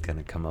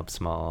gonna come up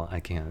small. I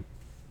can't.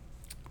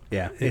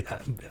 Yeah.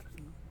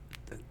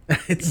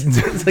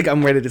 It's like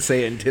I'm ready to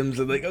say it, and Tim's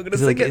like, "I'm gonna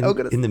sing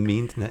it." In the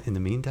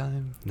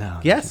meantime,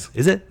 no. Yes,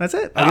 is it? That's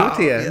it. I'll give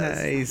it to you.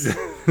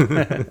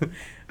 Yes.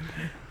 Nice.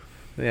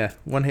 Yeah,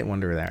 one hit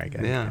wonder there, I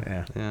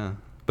guess. Yeah.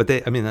 But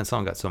that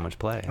song got so much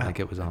play. Like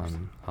it was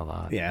on a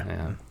lot.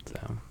 Yeah.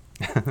 So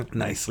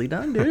nicely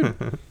done, dude.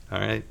 All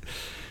right,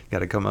 got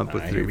to come up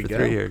with 3 for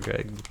 3 here,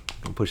 Greg.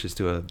 We'll push us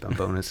to a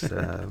bonus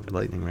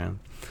lightning round.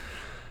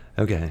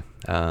 Okay.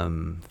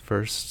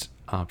 First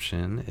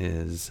option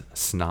is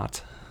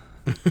Snot.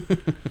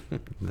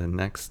 The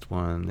next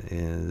one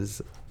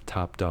is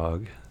Top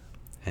Dog,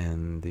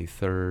 and the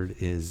third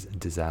is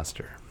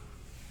Disaster.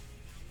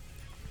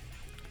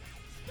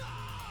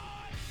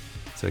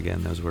 So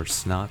again, those were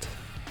Snot,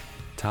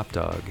 Top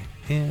Dog,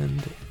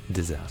 and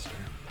Disaster.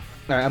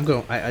 All right, I'm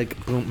going.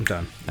 Boom, I'm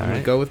done. I'm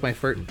gonna go with my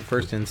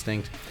first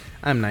instinct.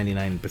 I'm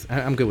 99%.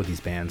 I'm good with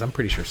these bands. I'm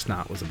pretty sure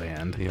Snot was a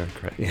band. You're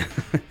correct. Yeah.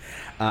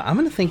 I'm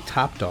going to think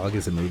Top Dog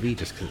is a movie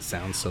just because it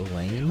sounds so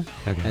lame.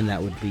 Okay. And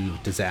that would be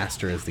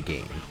Disaster as the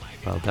game.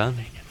 Well done.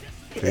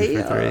 3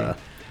 for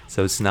 3.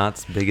 So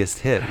Snot's biggest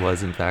hit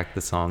was, in fact,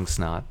 the song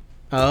Snot.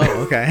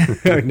 Oh, okay.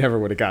 I never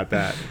would have got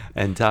that.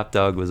 And Top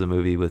Dog was a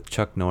movie with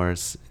Chuck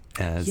Norris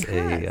as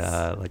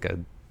Yes.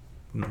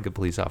 a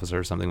police officer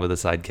or something with a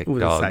sidekick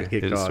With dog. a sidekick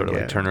it was dog, sort of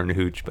like Turner and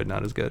Hooch, but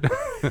not as good.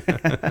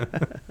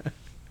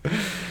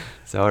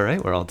 So all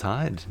right, we're all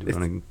tied. Do you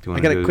want to?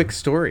 I got a quick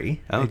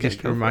story. Oh, okay, it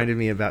just reminded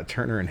me about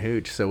Turner and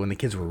Hooch. So when the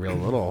kids were real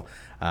little,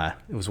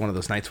 it was one of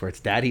those nights where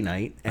it's Daddy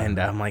night, and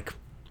I'm like,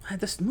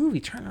 this movie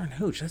Turner and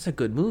Hooch, that's a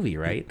good movie,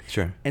 right?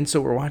 Sure. And so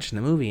we're watching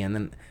the movie, and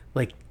then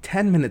like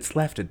 10 minutes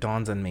left, it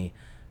dawns on me,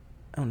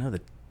 oh no,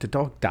 the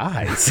dog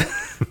dies.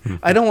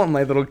 I don't want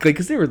my little,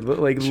 because they were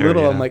like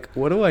little. Yeah. I'm like,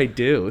 what do I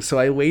do? So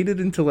I waited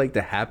until like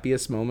the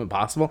happiest moment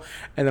possible,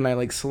 and then I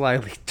like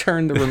slyly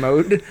turned the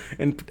remote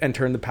and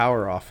turned the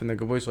power off. And the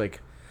boy's like,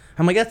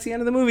 I'm like, that's the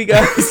end of the movie,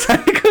 guys.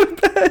 Time to go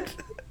to bed.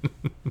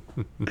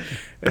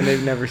 And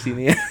they've never seen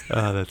the end.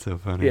 Oh, that's so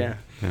funny. Yeah,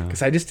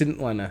 because I just didn't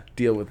want to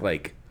deal with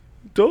like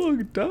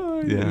dog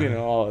died,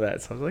 all of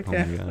that. So I was like,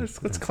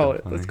 let's call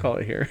it. Funny. Let's call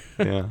it here.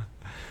 Yeah.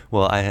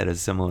 Well, I had a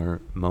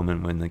similar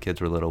moment when the kids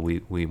were little.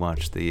 We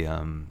watched the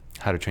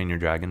How to Train Your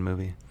Dragon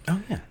movie.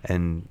 Oh, yeah.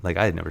 And, like,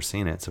 I had never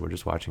seen it, so we're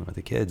just watching it with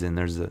the kids. And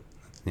there's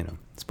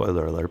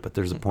spoiler alert, but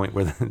there's a point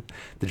where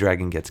the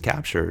dragon gets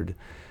captured,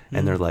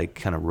 and they're, like,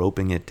 kind of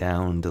roping it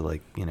down to,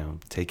 like,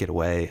 take it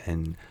away.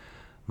 And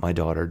my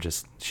daughter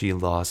she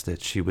lost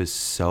it. She was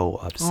so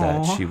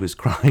upset. Aww. She was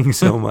crying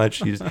so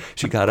much.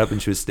 She got up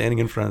and she was standing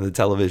in front of the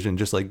television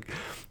just, like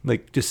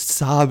just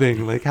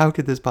sobbing. Like, how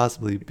could this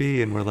possibly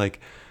be? And we're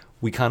like...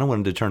 We kind of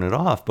wanted to turn it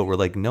off, but we're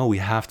like, no, we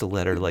have to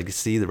let her like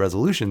see the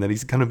resolution that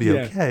he's gonna be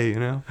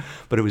okay,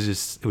 But it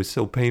was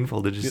so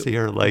painful to just see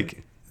her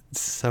like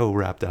so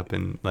wrapped up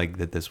in like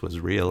that this was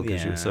real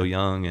because she was so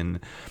young, and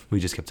we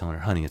just kept telling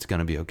her, honey, it's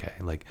gonna be okay.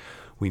 Like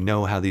we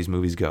know how these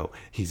movies go.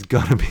 He's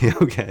gonna be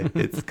okay.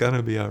 It's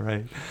gonna be all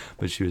right.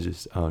 But she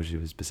was she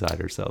was beside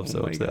herself,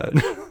 so upset.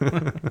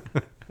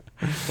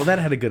 Well, that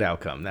had a good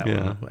outcome. That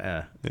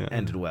one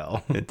ended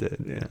well. It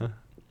did. Yeah.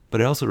 But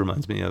it also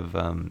reminds me of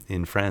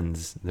in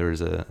Friends, there was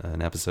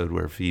an episode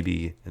where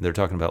Phoebe, they're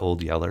talking about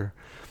Old Yeller,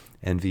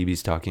 and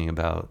Phoebe's talking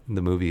about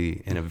the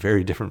movie in a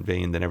very different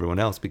vein than everyone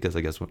else because I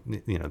guess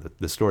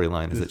the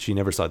storyline is that she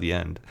never saw the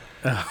end,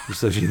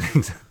 so she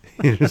thinks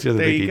she doesn't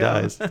think he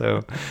dies.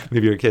 So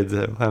maybe your kids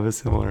have a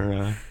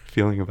similar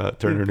feeling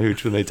about Turner and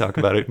Hooch when they talk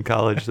about it in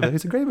college. So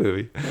it's a great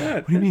movie.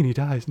 What do you mean he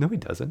dies? No, he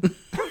doesn't.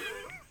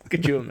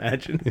 Could you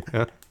imagine?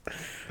 Yeah.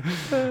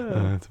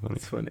 That's funny.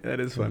 It's funny. That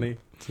is funny.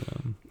 So,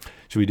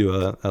 should we do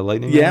a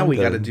lightning round? Yeah, we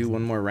got to do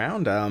one more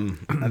round.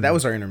 That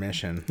was our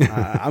intermission.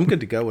 I'm good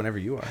to go whenever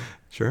you are.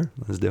 Sure,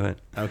 let's do it.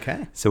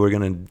 Okay. So we're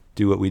going to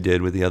do what we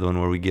did with the other one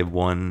where we give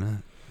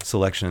one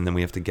selection and then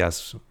we have to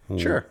guess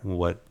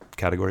what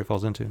category it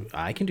falls into.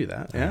 I can do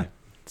that, yeah. Right.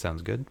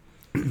 Sounds good.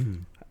 I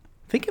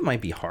think it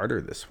might be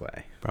harder this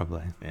way.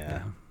 Probably.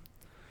 Yeah.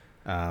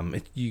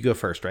 You go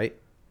first, right?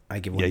 I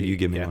give one. Yeah, you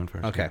give me one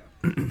first. Okay.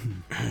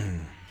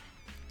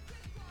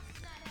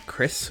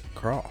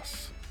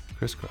 Crisscross.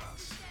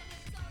 Crisscross.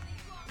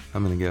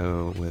 I'm going to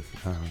go with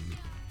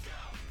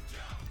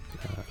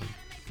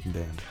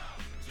band.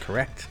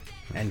 Correct.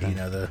 And do you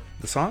know the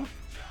song?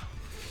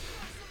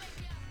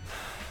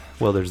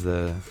 Well, there's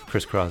the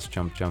crisscross,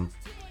 jump, jump.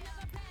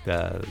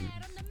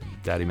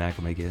 Daddy Mac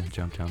will make you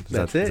jump, jump.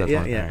 That's it.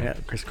 Yeah.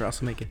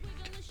 Crisscross will make it.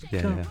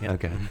 Yeah. Yeah.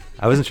 Okay.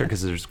 I wasn't sure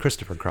because there's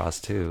Christopher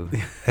Cross too,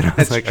 and I was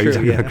That's like, "Are you true,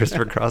 talking yeah. about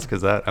Christopher Cross?"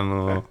 Because that I'm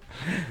a little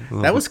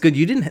That was good.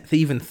 You didn't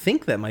even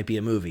think that might be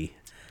a movie.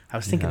 I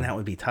was thinking Yeah. that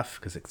would be tough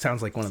because it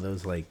sounds like one of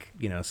those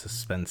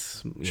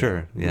suspense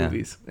Sure, yeah.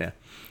 movies. Yeah.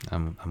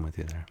 I'm with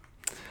you there.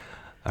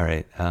 All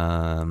right.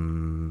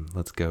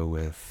 Let's go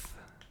with.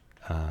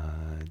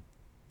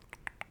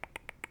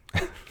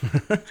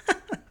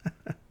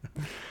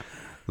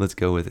 Let's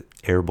go with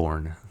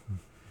Airborne.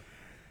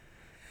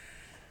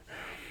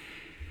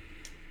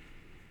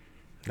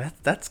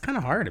 That's kind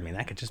of hard. I mean,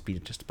 that could just be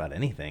just about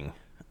anything.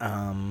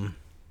 Not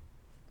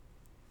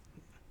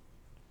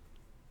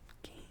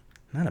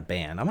a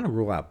band. I'm going to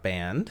rule out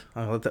band.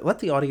 I'll let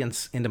the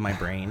audience into my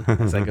brain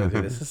as I go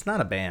through this. It's not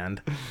a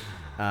band.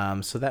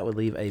 So that would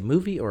leave a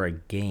movie or a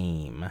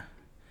game.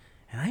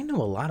 And I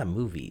know a lot of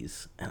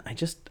movies. And I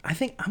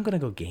think I'm going to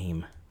go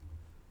game.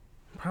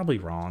 Probably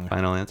wrong.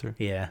 Final answer?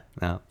 Yeah.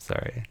 No,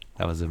 sorry.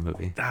 That was a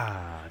movie.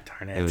 Ah,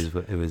 darn it. It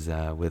was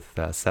with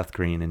Seth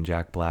Green and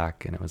Jack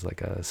Black, and it was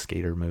like a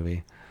skater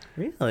movie.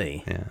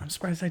 Really? Yeah. I'm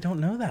surprised I don't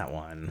know that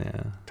one.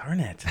 Yeah.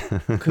 Darn it.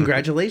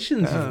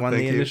 Congratulations. You've won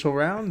the initial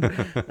round.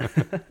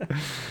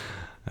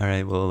 All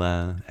right. Well,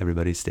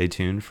 everybody stay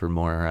tuned for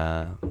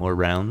more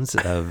rounds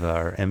of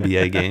our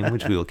MBA game,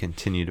 which we will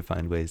continue to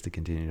find ways to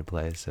continue to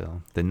play.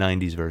 So the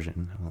 90s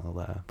version,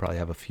 we'll probably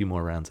have a few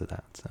more rounds of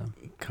that. So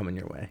coming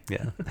your way.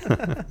 Yeah.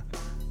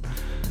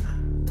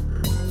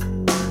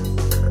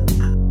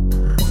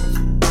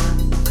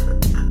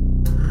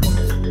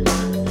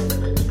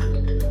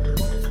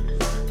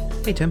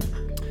 Hey, Tim.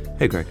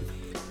 Hey, Greg.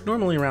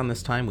 Normally around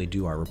this time we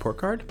do our report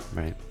card.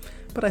 Right.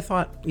 But I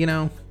thought,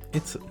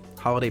 it's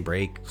holiday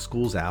break,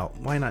 school's out.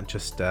 Why not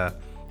just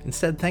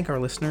instead thank our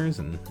listeners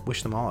and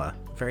wish them all a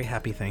very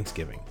happy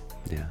Thanksgiving?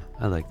 Yeah,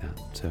 I like that.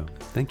 So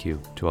thank you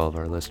to all of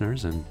our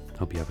listeners, and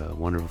hope you have a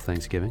wonderful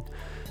Thanksgiving.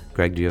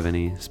 Greg, do you have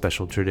any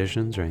special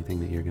traditions or anything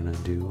that you're going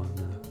to do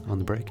on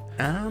the break?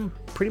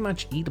 Pretty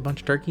much eat a bunch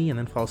of turkey and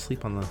then fall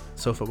asleep on the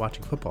sofa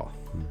watching football.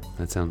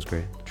 That sounds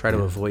great. Try to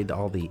avoid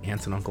all the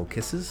aunts and uncle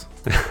kisses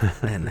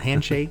and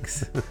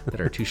handshakes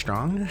that are too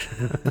strong.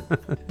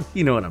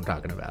 You know what I'm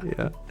talking about.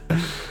 Yeah.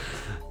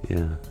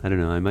 Yeah, I don't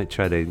know. I might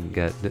try to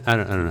get. I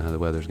don't know how the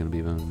weather's going to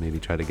be, but maybe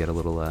try to get a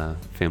little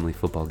family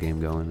football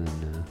game going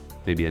and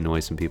maybe annoy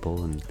some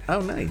people. And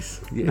oh,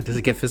 nice. Yeah. Does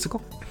it get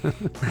physical?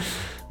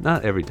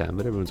 Not every time,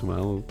 but every once in a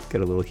while we'll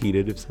get a little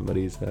heated if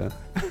somebody's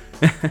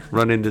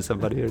run into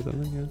somebody or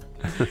something.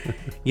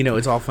 Yeah.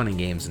 It's all fun and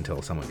games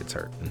until someone gets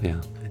hurt.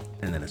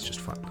 And then it's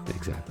just fun.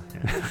 Exactly.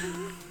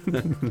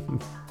 Yeah.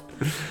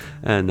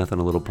 And nothing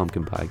a little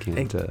pumpkin pie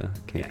can't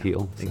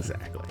heal. So.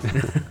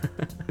 Exactly.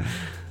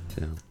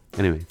 So.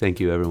 Anyway, thank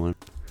you, everyone.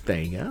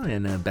 There you go.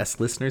 And best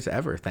listeners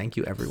ever. Thank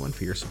you, everyone,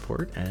 for your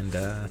support. And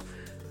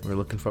we're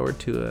looking forward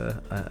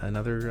to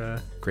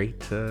another great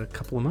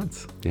couple of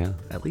months. Yeah.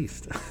 At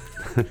least.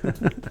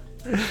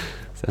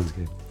 Sounds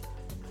good.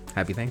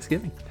 Happy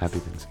Thanksgiving. Happy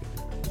Thanksgiving.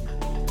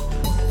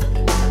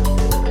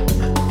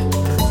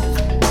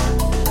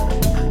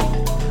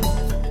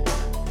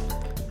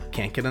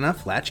 Can't get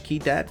enough Latchkey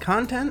Dad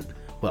content?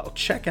 Well,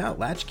 check out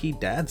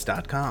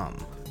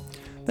latchkeydads.com.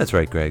 That's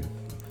right, Greg.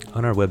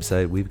 On our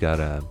website, we've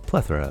got a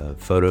plethora of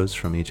photos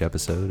from each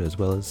episode, as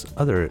well as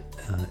other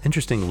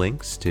interesting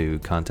links to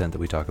content that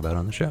we talk about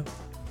on the show.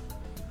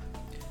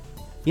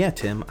 Yeah,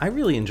 Tim, I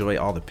really enjoy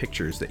all the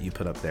pictures that you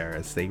put up there,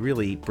 as they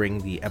really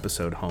bring the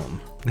episode home.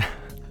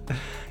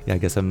 Yeah, I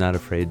guess I'm not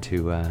afraid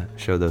to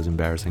show those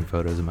embarrassing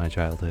photos of my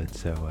childhood.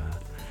 So,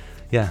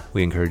 yeah,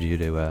 we encourage you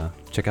to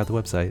check out the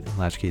website,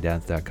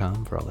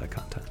 latchkeydads.com, for all that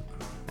content.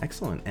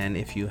 Excellent. And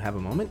if you have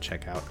a moment,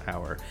 check out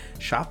our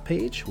shop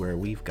page where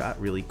we've got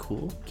really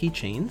cool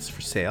keychains for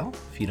sale.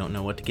 If you don't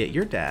know what to get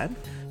your dad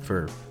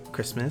for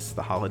Christmas,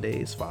 the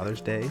holidays, Father's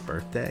Day,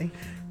 birthday,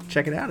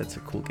 check it out. It's a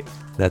cool gift.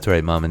 That's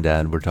right, Mom and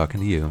Dad. We're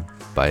talking to you.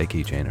 Buy a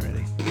keychain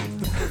already.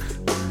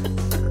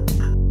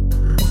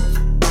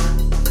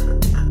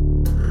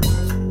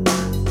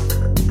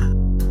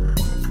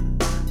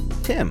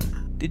 Tim,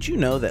 did you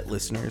know that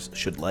listeners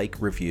should like,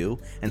 review,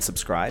 and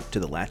subscribe to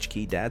the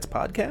Latchkey Dads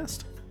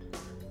podcast?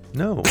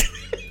 No.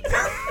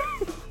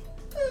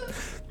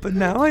 But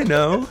now I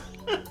know.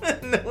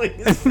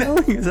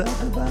 Knowing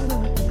exactly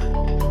about it.